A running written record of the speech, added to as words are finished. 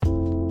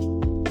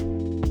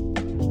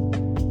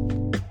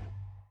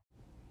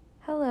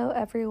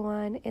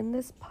everyone. In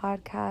this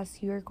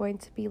podcast, you are going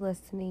to be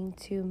listening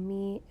to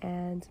me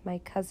and my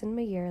cousin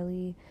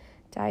Mayerly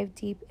dive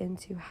deep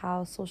into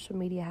how social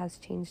media has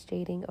changed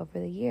dating over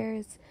the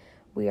years.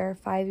 We are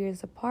 5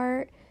 years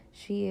apart.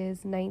 She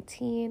is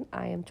 19,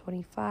 I am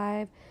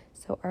 25,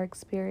 so our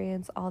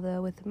experience,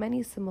 although with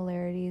many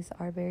similarities,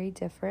 are very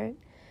different.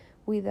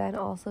 We then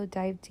also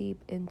dive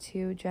deep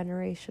into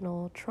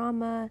generational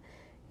trauma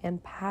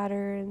and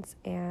patterns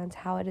and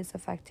how it is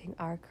affecting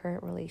our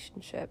current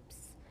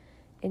relationships.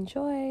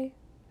 Enjoy!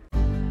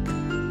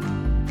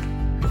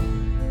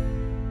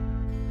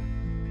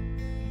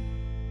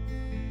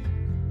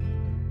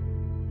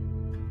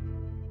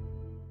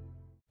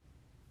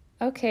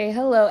 Okay,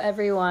 hello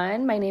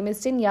everyone. My name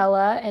is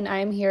Daniela and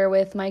I'm here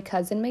with my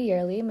cousin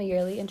Mayerly.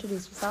 Mayerly,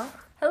 introduce yourself.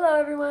 Hello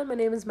everyone, my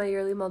name is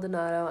Mayerly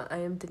Maldonado. I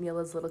am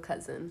Daniela's little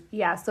cousin.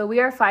 Yeah, so we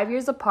are 5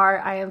 years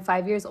apart. I am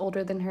 5 years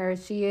older than her.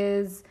 She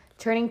is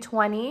turning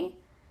 20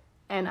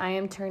 and I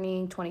am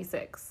turning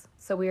 26.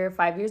 So we are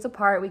 5 years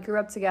apart. We grew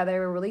up together.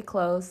 We're really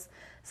close.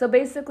 So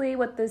basically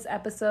what this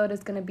episode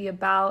is going to be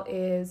about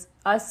is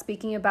us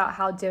speaking about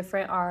how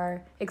different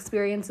our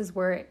experiences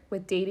were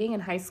with dating in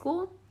high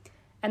school.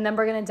 And then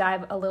we're going to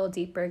dive a little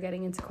deeper,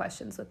 getting into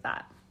questions with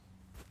that.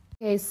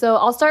 Okay, so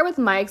I'll start with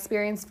my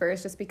experience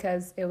first, just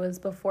because it was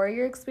before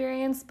your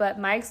experience. But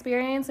my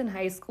experience in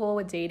high school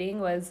with dating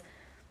was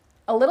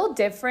a little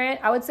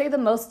different. I would say the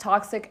most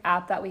toxic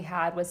app that we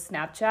had was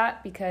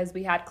Snapchat, because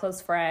we had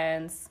close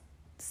friends.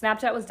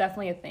 Snapchat was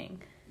definitely a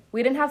thing.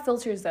 We didn't have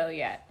filters though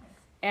yet.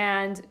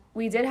 And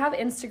we did have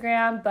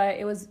Instagram, but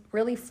it was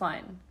really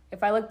fun.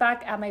 If I look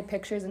back at my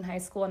pictures in high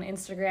school on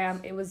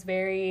Instagram, it was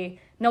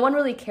no one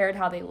really cared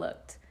how they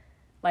looked.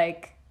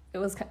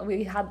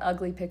 We had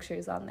ugly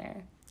pictures on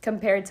there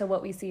compared to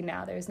what we see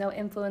now. There's no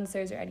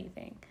influencers or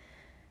anything.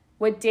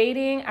 With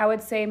dating, I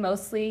would say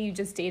mostly you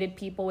just dated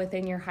people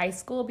within your high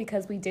school,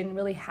 because we didn't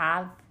really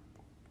have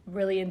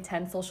really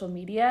intense social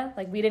media.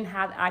 We didn't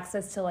have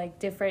access to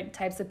different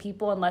types of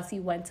people unless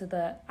you went to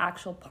the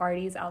actual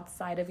parties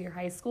outside of your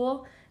high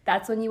school.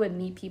 That's when you would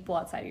meet people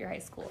outside of your high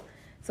school.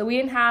 So we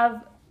didn't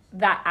have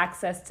that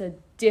access to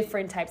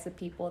different types of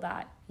people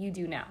that you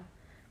do now.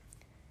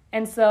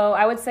 And so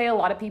I would say a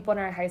lot of people in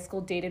our high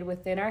school dated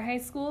within our high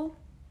school.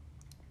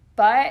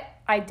 But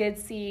I did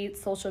see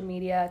social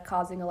media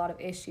causing a lot of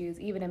issues,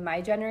 even in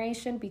my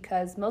generation,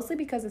 mostly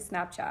because of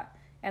Snapchat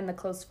and the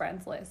close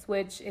friends list,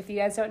 which, if you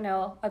guys don't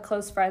know, a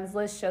close friends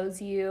list shows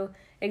you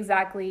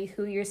exactly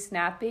who you're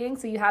snapping.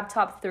 So you have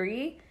top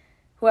 3.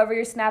 Whoever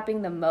you're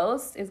snapping the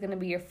most is going to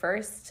be your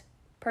first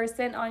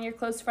person on your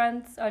close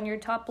friends on your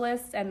top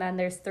list, and then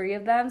there's 3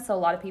 of them. So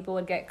a lot of people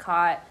would get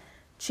caught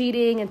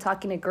cheating and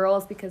talking to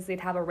girls because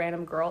they'd have a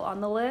random girl on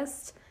the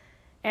list.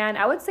 And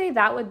I would say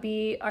that would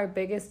be our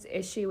biggest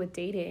issue with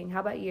dating.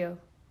 How about you?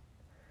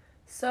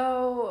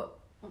 So,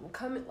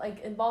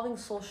 involving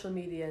social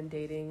media and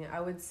dating,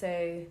 I would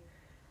say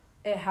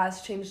it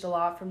has changed a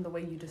lot from the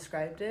way you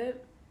described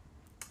it.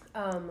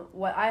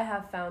 What I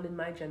have found in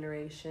my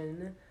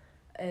generation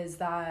is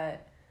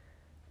that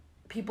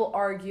people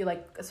argue,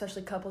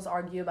 especially couples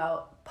argue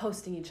about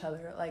posting each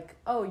other.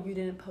 Oh, you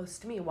didn't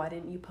post me. Why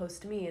didn't you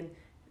post me? And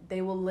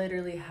they will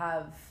literally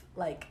have,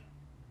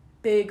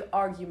 big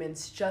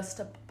arguments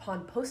just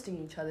upon posting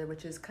each other,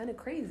 which is kind of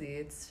crazy.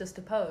 It's just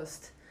a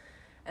post.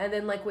 And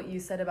then what you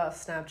said about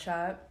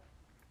Snapchat,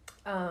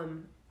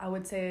 I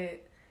would say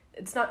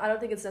I don't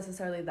think it's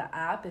necessarily the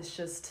app.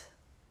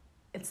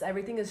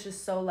 Everything is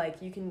just so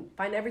you can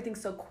find everything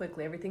so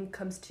quickly. Everything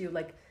comes to you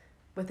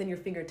within your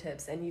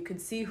fingertips, and you can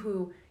see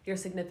who your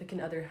significant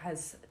other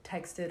has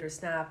texted or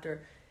snapped,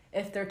 or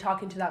if they're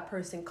talking to that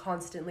person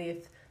constantly,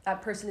 if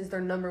that person is their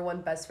number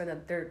one best friend,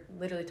 that they're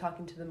literally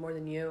talking to them more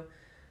than you.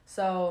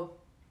 So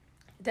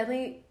it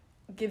definitely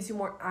gives you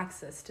more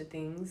access to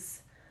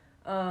things.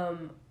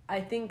 I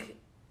think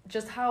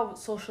just how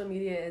social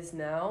media is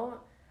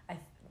now, I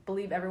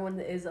believe everyone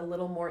is a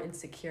little more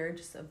insecure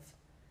just of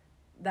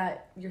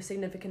that your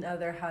significant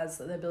other has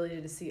the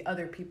ability to see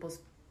other people's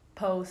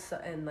posts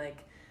and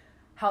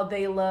how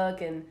they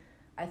look. And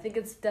I think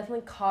it's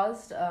definitely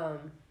caused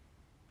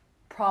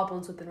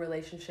problems within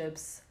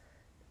relationships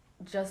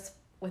just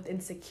with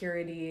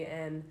insecurity,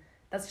 and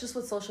that's just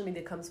what social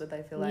media comes with,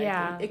 I feel like.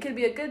 Yeah. It could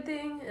be a good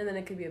thing, and then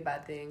it could be a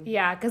bad thing.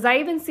 Yeah, because I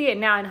even see it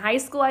now. In high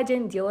school, I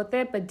didn't deal with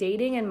it, but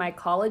dating in my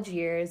college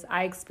years,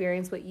 I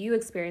experienced what you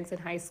experienced in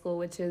high school,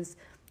 which is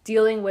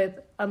dealing with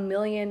a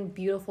million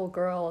beautiful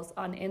girls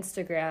on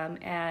Instagram.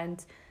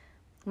 And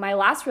my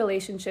last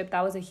relationship,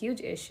 that was a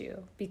huge issue,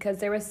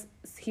 because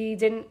he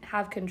didn't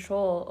have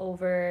control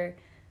over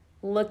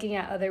looking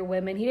at other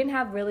women. He didn't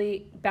have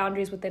really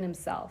boundaries within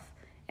himself.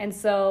 And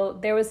so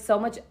there was so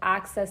much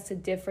access to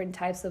different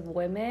types of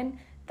women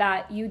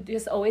that you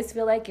just always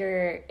feel like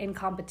you're in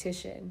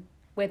competition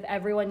with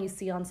everyone you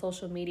see on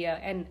social media.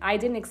 And I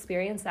didn't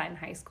experience that in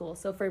high school.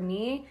 So for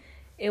me,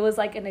 it was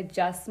an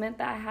adjustment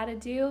that I had to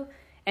do.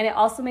 And it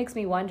also makes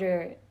me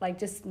wonder,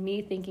 just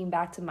me thinking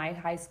back to my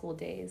high school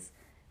days,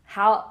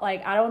 how,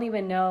 I don't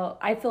even know.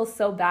 I feel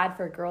so bad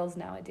for girls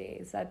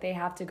nowadays that they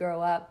have to grow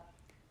up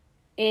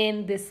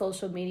in this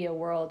social media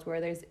world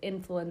where there's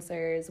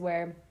influencers,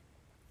 where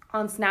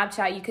on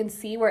Snapchat you can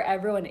see where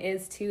everyone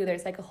is too.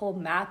 There's like a whole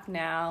map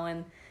now,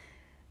 and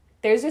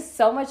there's just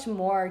so much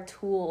more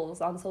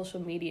tools on social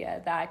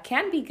media that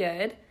can be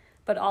good,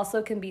 but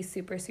also can be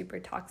super, super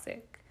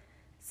toxic.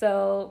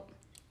 So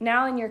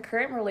now in your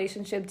current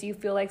relationship, do you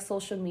feel like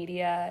social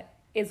media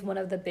is one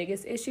of the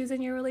biggest issues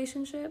in your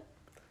relationship?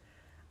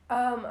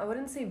 I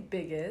wouldn't say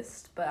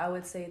biggest, but I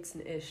would say it's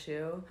an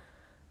issue.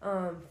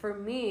 For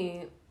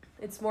me,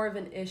 it's more of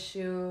an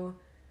issue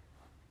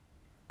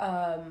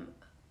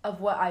of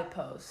what I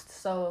post.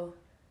 So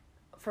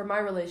for my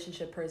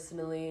relationship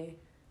personally,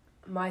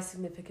 my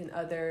significant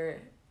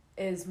other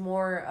is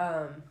more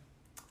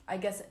I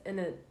guess in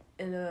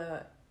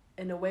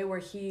a way where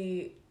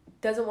he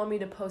doesn't want me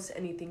to post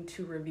anything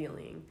too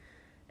revealing.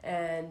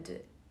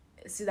 And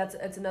see,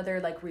 that's another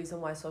like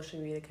reason why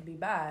social media can be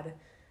bad.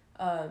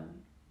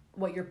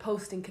 What you're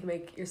posting can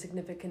make your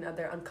significant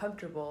other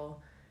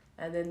uncomfortable,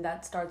 and then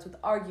that starts with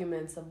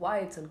arguments of why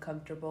it's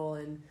uncomfortable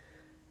and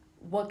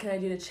what can I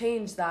do to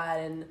change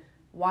that, and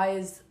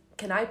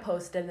can I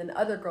post it and then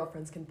other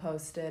girlfriends can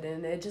post it,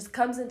 and it just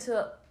comes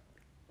into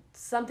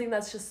something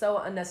that's just so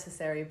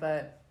unnecessary.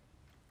 But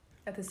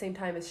at the same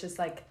time, it's just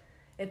like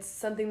it's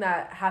something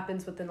that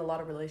happens within a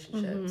lot of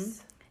relationships.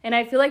 Mm-hmm. And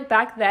I feel like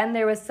back then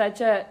there was such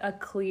a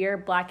clear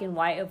black and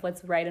white of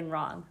what's right and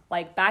wrong.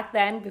 Like back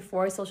then,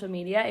 before social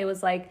media, it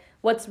was like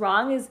what's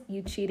wrong is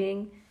you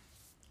cheating,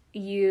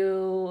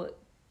 you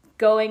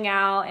going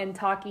out and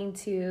talking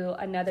to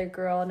another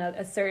girl in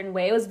a certain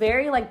way. It was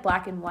very like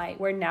black and white,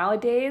 where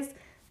nowadays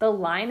the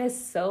line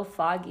is so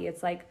foggy.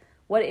 It's like,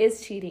 what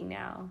is cheating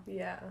now?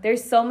 Yeah.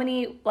 There's so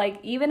many,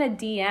 like even a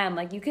DM,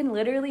 like you can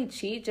literally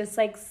cheat just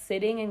like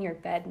sitting in your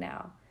bed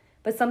now.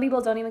 But some people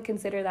don't even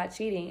consider that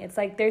cheating. It's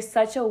like there's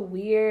such a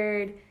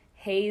weird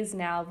haze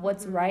now of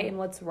what's right and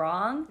what's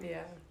wrong.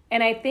 Yeah.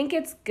 And I think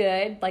it's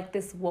good, like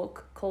this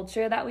woke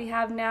culture that we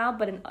have now.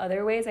 But in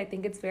other ways, I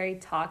think it's very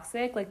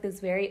toxic, like this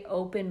very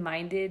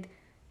open-minded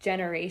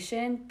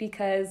generation.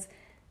 Because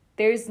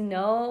I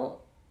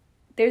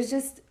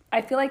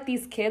feel like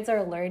these kids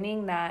are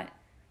learning that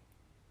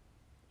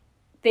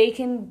they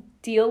can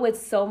deal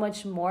with so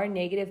much more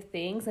negative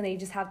things and they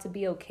just have to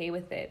be okay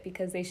with it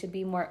because they should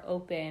be more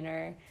open.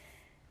 Or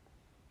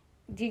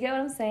do you get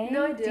what I'm saying?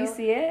 No, I do. Do you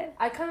see it?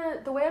 I kind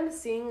of, the way I'm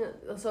seeing,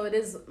 so it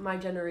is my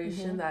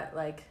generation that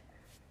like,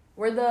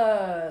 we're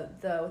the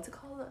what's it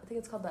called? I think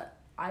it's called the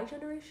I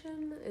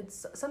generation.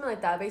 It's something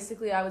like that.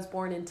 Basically, I was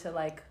born into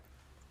like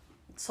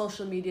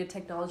social media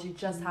technology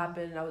just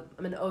happened.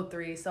 I'm in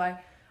 03, so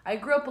I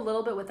grew up a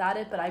little bit without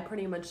it, but I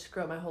pretty much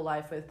grew up my whole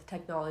life with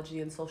technology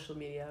and social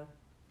media.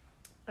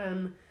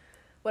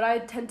 What I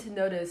tend to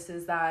notice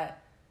is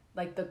that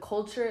like the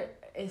culture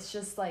is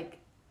just like,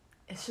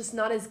 it's just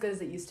not as good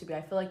as it used to be.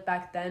 I feel like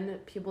back then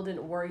people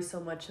didn't worry so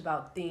much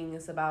about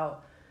things,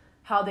 about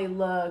how they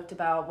looked,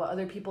 about what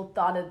other people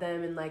thought of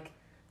them, and like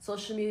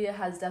social media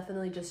has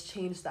definitely just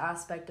changed the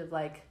aspect of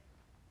like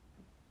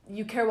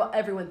you care what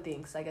everyone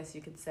thinks, I guess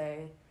you could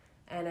say.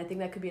 And I think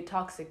that could be a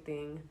toxic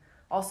thing.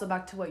 Also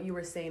back to what you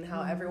were saying,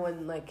 how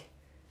everyone like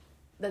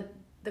the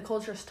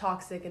culture is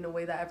toxic in a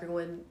way that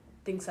everyone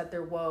thinks that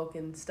they're woke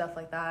and stuff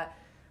like that.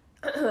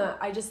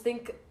 I just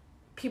think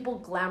people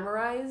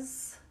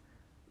glamorize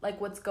like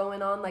what's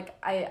going on. Like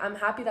I'm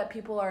happy that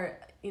people are,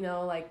 you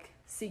know, like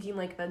seeking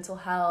like mental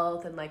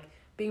health and like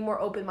being more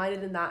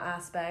open-minded in that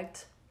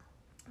aspect.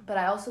 But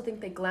I also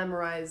think they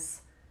glamorize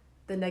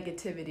the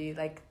negativity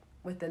like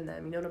within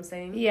them. You know what I'm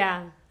saying?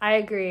 Yeah, I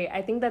agree.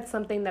 I think that's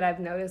something that I've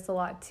noticed a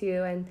lot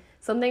too, and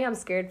something I'm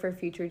scared for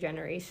future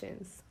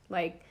generations.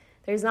 Like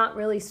there's not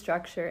really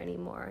structure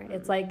anymore.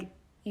 It's like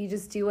you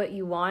just do what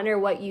you want or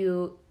what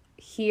you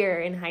hear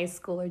in high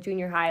school or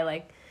junior high.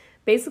 Like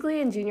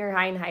basically in junior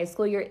high and high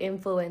school, you're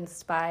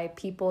influenced by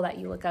people that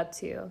you look up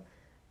to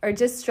or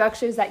just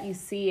structures that you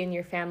see in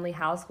your family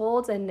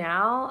households. And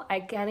now I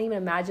can't even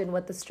imagine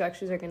what the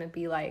structures are going to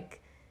be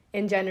like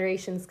in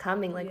generations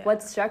coming. Like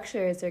what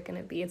structure is there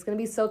going to be? It's going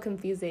to be so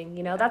confusing.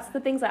 You know, that's the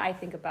things that I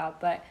think about.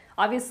 But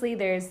obviously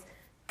there's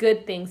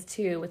good things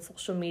too with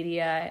social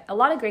media. A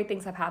lot of great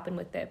things have happened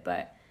with it,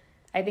 but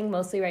I think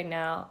mostly right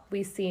now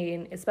we've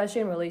seen,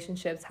 especially in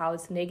relationships, how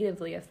it's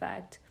negatively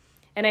affect.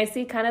 And I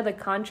see kind of the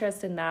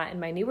contrast in that in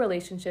my new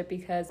relationship,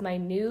 because my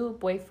new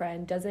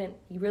boyfriend doesn't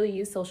really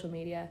use social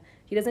media.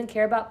 He doesn't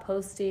care about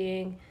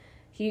posting.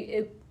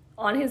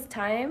 On his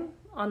time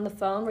on the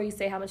phone, where you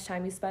say how much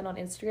time you spend on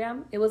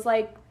Instagram, it was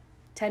like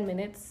 10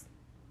 minutes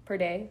per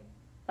day.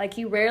 Like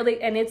he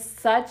rarely, and it's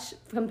such,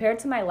 compared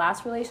to my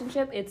last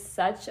relationship, it's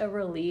such a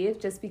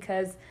relief just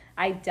because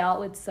I dealt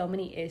with so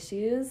many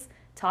issues,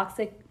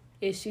 toxic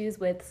issues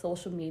with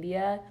social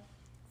media,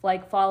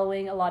 like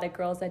following a lot of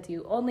girls that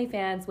do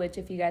OnlyFans, which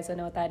if you guys don't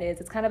know what that is,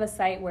 it's kind of a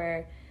site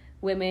where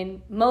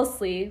women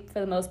mostly, for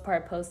the most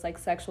part, post like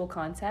sexual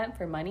content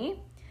for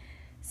money.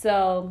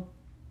 So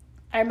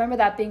I remember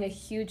that being a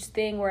huge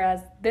thing,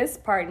 whereas this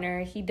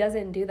partner, he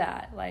doesn't do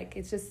that. Like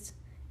it's just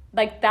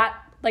like that,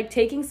 like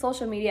taking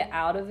social media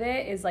out of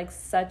it is like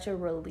such a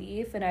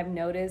relief. And I've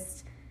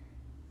noticed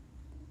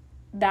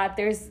that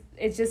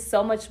it's just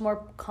so much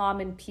more calm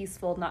and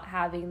peaceful not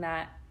having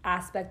that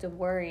aspect of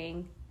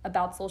worrying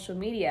about social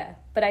media.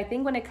 But I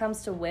think when it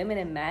comes to women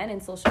and men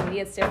and social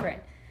media, it's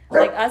different.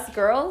 Like us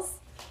girls,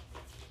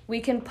 we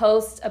can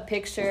post a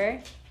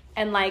picture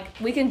and like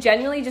we can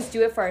genuinely just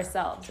do it for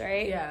ourselves,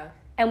 right? Yeah.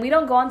 And we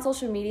don't go on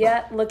social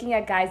media looking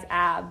at guys'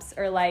 abs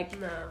or like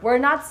we're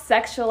not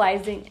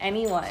sexualizing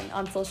anyone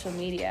on social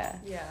media.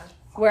 Yeah.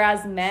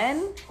 Whereas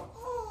men,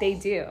 they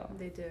do.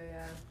 They do,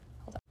 yeah.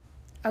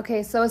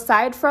 Okay, so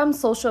aside from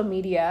social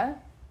media,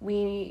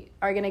 we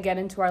are going to get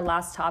into our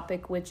last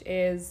topic, which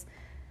is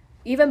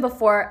even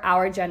before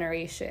our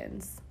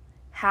generations.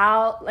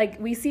 How, like,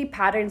 we see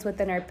patterns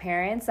within our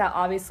parents that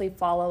obviously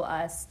follow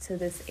us to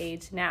this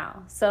age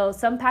now. So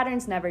some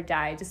patterns never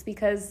die just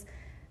because,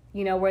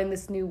 you know, we're in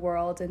this new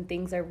world and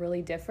things are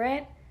really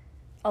different.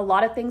 A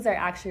lot of things are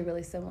actually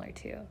really similar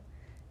too.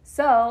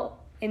 So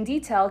in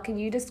detail, can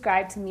you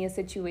describe to me a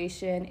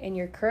situation in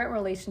your current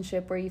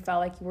relationship where you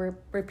felt like you were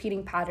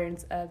repeating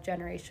patterns of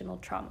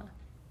generational trauma?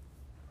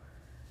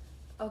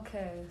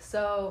 Okay,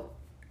 so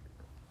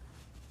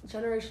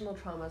generational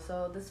trauma.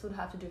 So this would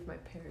have to do with my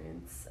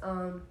parents.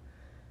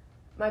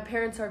 My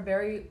parents are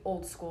very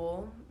old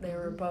school.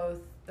 They're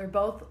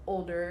both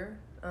older.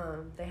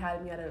 They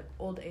had me at an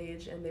old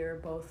age, and they were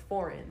both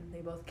foreign.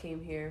 They both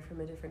came here from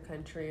a different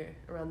country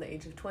around the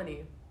age of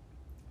 20.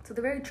 So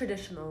they're very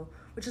traditional,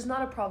 which is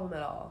not a problem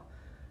at all.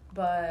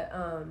 But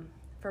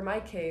for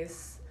my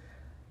case,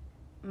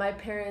 my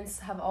parents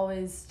have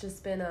always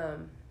just been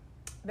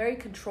very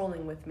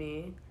controlling with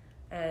me,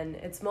 and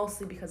it's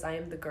mostly because I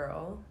am the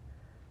girl.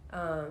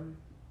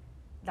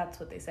 That's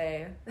what they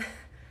say.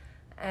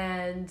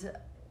 And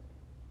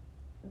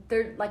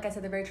they're, like I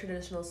said, they're very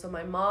traditional. So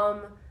my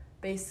mom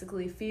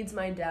basically feeds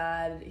my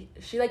dad.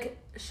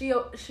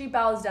 She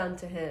bows down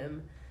to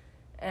him,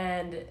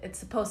 and it's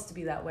supposed to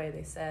be that way,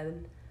 they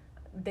said.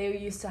 They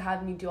used to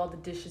have me do all the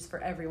dishes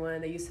for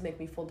everyone. They used to make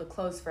me fold the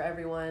clothes for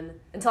everyone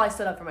until I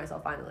stood up for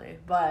myself finally.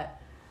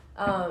 But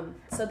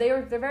so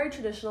they're very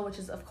traditional, which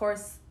is, of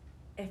course,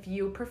 if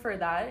you prefer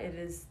that, it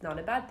is not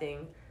a bad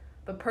thing.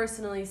 But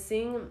personally,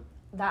 seeing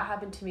that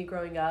happen to me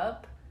growing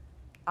up,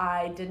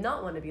 I did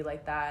not want to be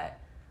like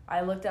that.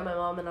 I looked at my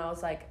mom and I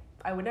was like,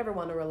 I would never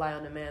want to rely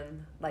on a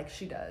man like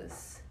she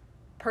does.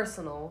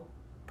 Personal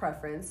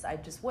preference, I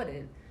just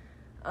wouldn't.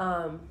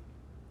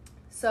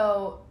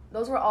 So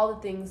those were all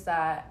the things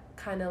that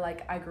kind of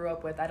like I grew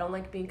up with. I don't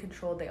like being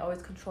controlled. They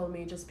always control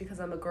me just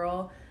because I'm a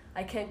girl.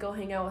 I can't go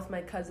hang out with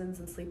my cousins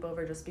and sleep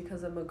over just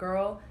because I'm a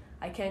girl.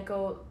 I can't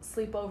go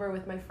sleep over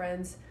with my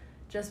friends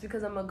just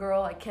because I'm a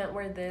girl. I can't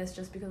wear this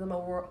just because I'm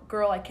a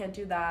girl. I can't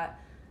do that.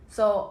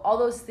 So all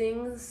those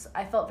things,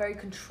 I felt very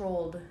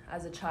controlled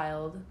as a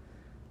child.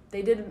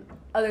 They did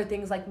other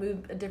things like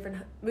move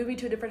me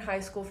to a different high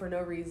school for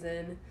no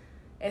reason.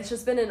 It's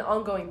just been an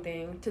ongoing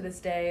thing to this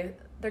day.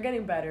 They're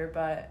getting better,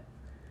 but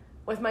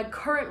with my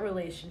current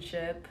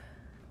relationship,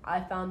 I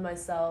found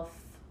myself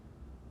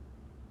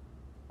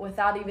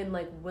without even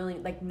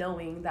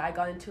knowing that I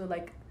got into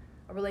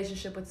a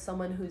relationship with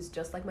someone who's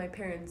just like my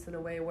parents in a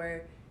way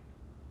where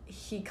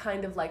he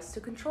kind of likes to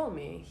control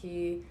me.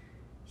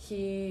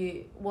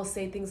 He will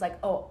say things like,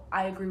 "Oh,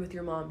 I agree with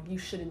your mom. You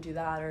shouldn't do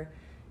that," or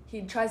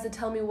he tries to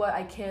tell me what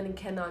I can and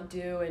cannot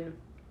do, and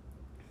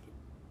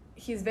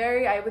he's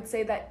very, I would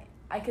say that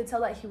I could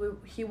tell that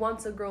he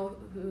wants a girl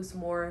who's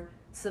more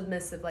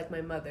submissive like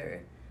my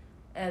mother,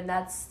 and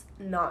that's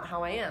not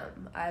how I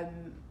am.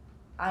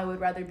 I would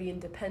rather be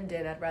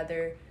independent. I'd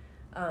rather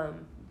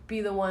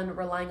be the one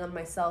relying on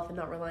myself and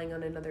not relying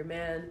on another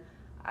man.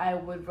 I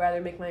would rather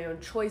make my own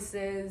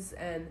choices,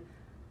 and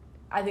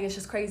I think it's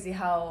just crazy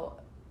how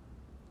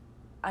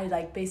I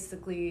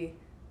basically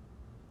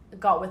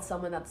got with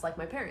someone that's like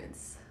my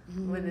parents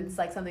when it's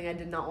something I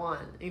did not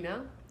want, you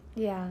know?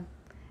 Yeah.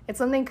 It's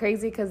something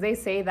crazy because they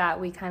say that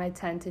we kind of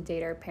tend to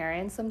date our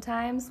parents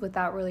sometimes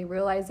without really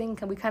realizing.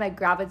 We kind of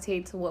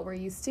gravitate to what we're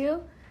used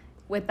to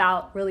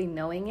without really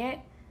knowing it.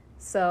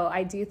 So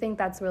I do think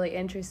that's really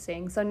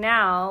interesting. So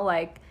now,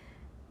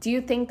 do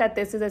you think that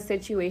this is a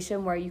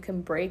situation where you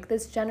can break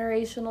this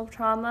generational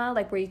trauma,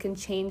 where you can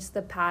change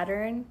the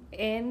pattern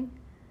in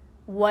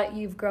what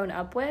you've grown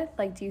up with?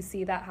 Do you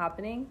see that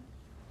happening?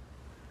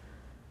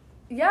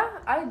 Yeah,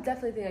 I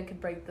definitely think I could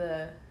break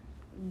the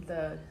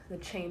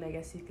chain, I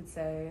guess you could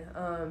say.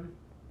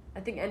 I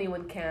think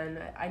anyone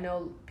can. I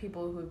know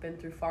people who've been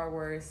through far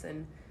worse,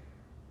 and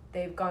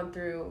they've gone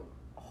through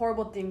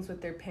horrible things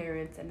with their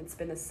parents, and it's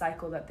been a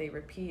cycle that they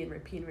repeat and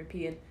repeat and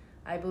repeat, and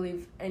I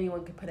believe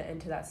anyone could put an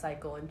end to that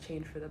cycle and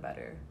change for the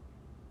better.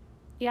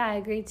 Yeah, I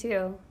agree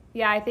too.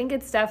 Yeah, I think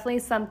it's definitely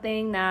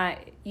something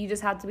that you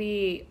just have to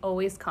be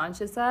always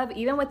conscious of,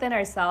 even within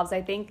ourselves.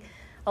 I think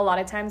a lot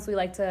of times we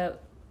like to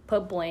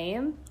put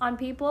blame on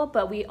people,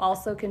 but we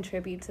also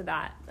contribute to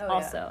that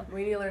also. Yeah.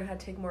 We need to learn how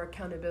to take more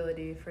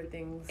accountability for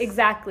things.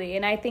 Exactly,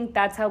 and I think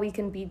that's how we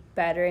can be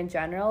better in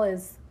general,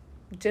 is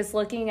just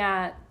looking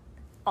at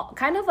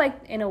kind of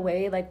in a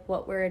way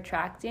what we're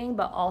attracting,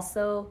 but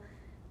also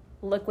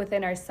look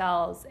within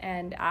ourselves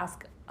and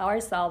ask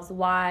ourselves,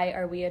 why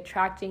are we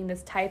attracting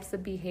this types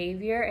of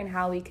behavior and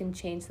how we can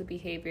change the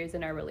behaviors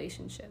in our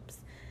relationships.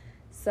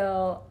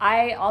 So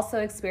I also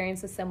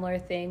experienced a similar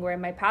thing where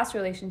in my past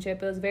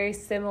relationship, it was very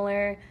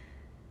similar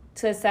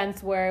to a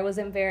sense where it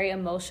wasn't very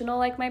emotional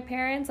like my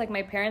parents. Like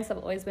my parents have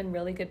always been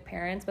really good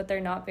parents, but they're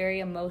not very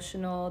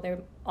emotional.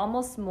 They're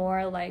almost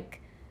more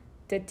like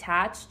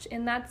detached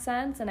in that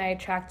sense. And I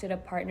attracted a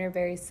partner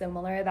very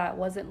similar that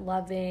wasn't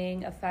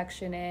loving,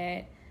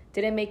 affectionate,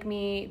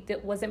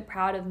 wasn't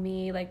proud of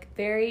me, like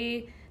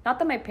very, not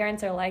that my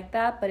parents are like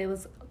that, but it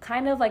was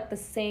kind of like the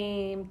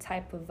same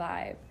type of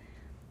vibe.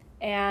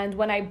 And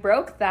when I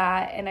broke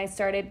that and I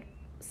started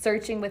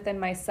searching within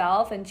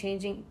myself and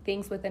changing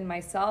things within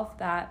myself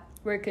that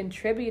were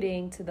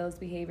contributing to those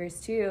behaviors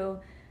too,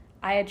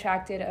 I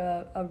attracted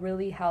a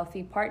really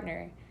healthy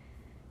partner.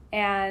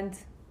 And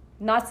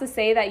not to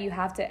say that you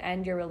have to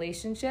end your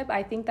relationship.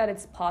 I think that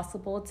it's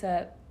possible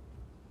to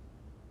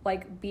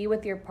like be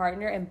with your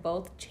partner and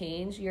both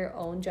change your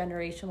own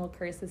generational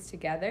curses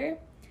together.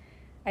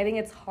 I think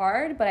it's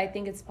hard, but I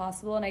think it's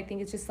possible. And I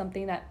think it's just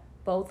something that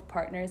both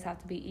partners have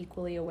to be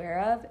equally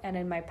aware of. And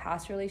in my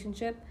past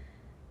relationship,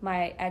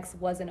 my ex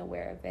wasn't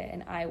aware of it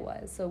and I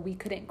was. So we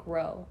couldn't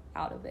grow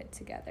out of it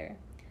together.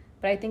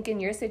 But I think in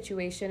your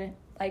situation,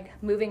 like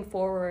moving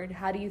forward,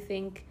 how do you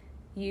think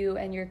you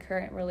and your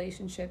current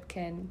relationship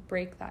can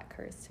break that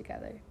curse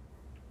together?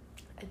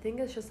 I think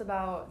it's just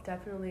about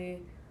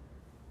definitely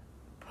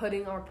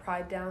putting our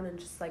pride down and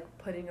just like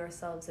putting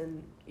ourselves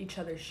in each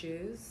other's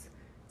shoes,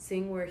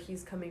 seeing where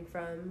he's coming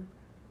from,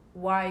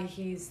 why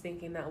he's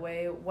thinking that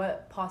way,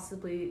 what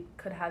possibly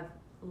could have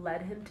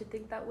led him to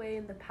think that way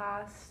in the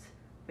past,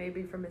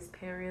 maybe from his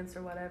parents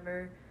or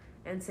whatever.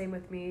 And same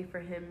with me, for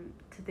him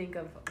to think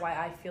of why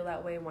I feel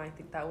that way and why I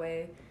think that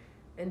way.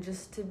 And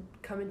just to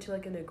come into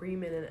like an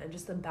agreement and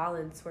just a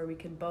balance where we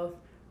can both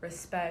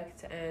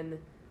respect and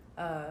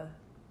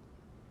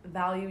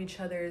value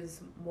each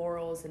other's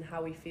morals and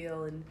how we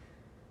feel. And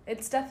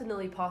it's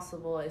definitely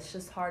possible. It's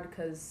just hard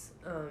because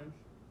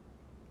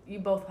you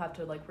both have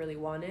to like really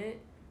want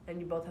it, and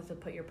you both have to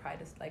put your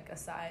pride like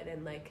aside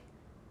and like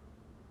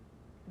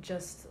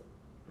just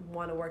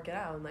want to work it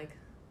out and like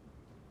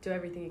do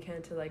everything you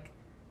can to like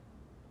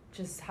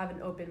just have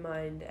an open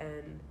mind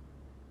and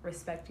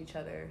respect each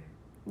other.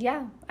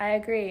 Yeah, I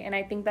agree. And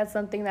I think that's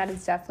something that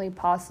is definitely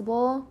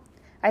possible.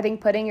 I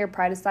think putting your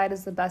pride aside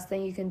is the best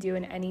thing you can do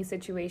in any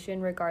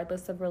situation,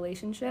 regardless of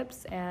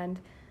relationships. And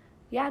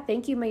yeah,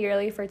 thank you,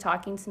 Mayurli, for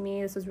talking to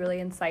me. This was really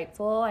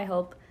insightful. I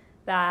hope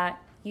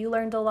that you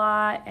learned a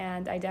lot,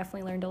 and I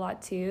definitely learned a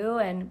lot too.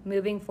 And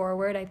moving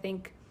forward, I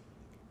think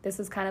this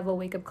is kind of a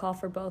wake-up call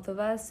for both of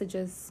us to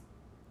just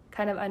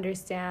kind of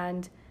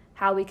understand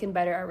how we can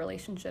better our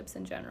relationships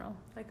in general.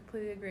 I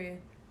completely agree.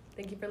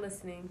 Thank you for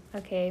listening.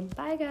 Okay,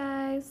 bye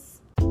guys.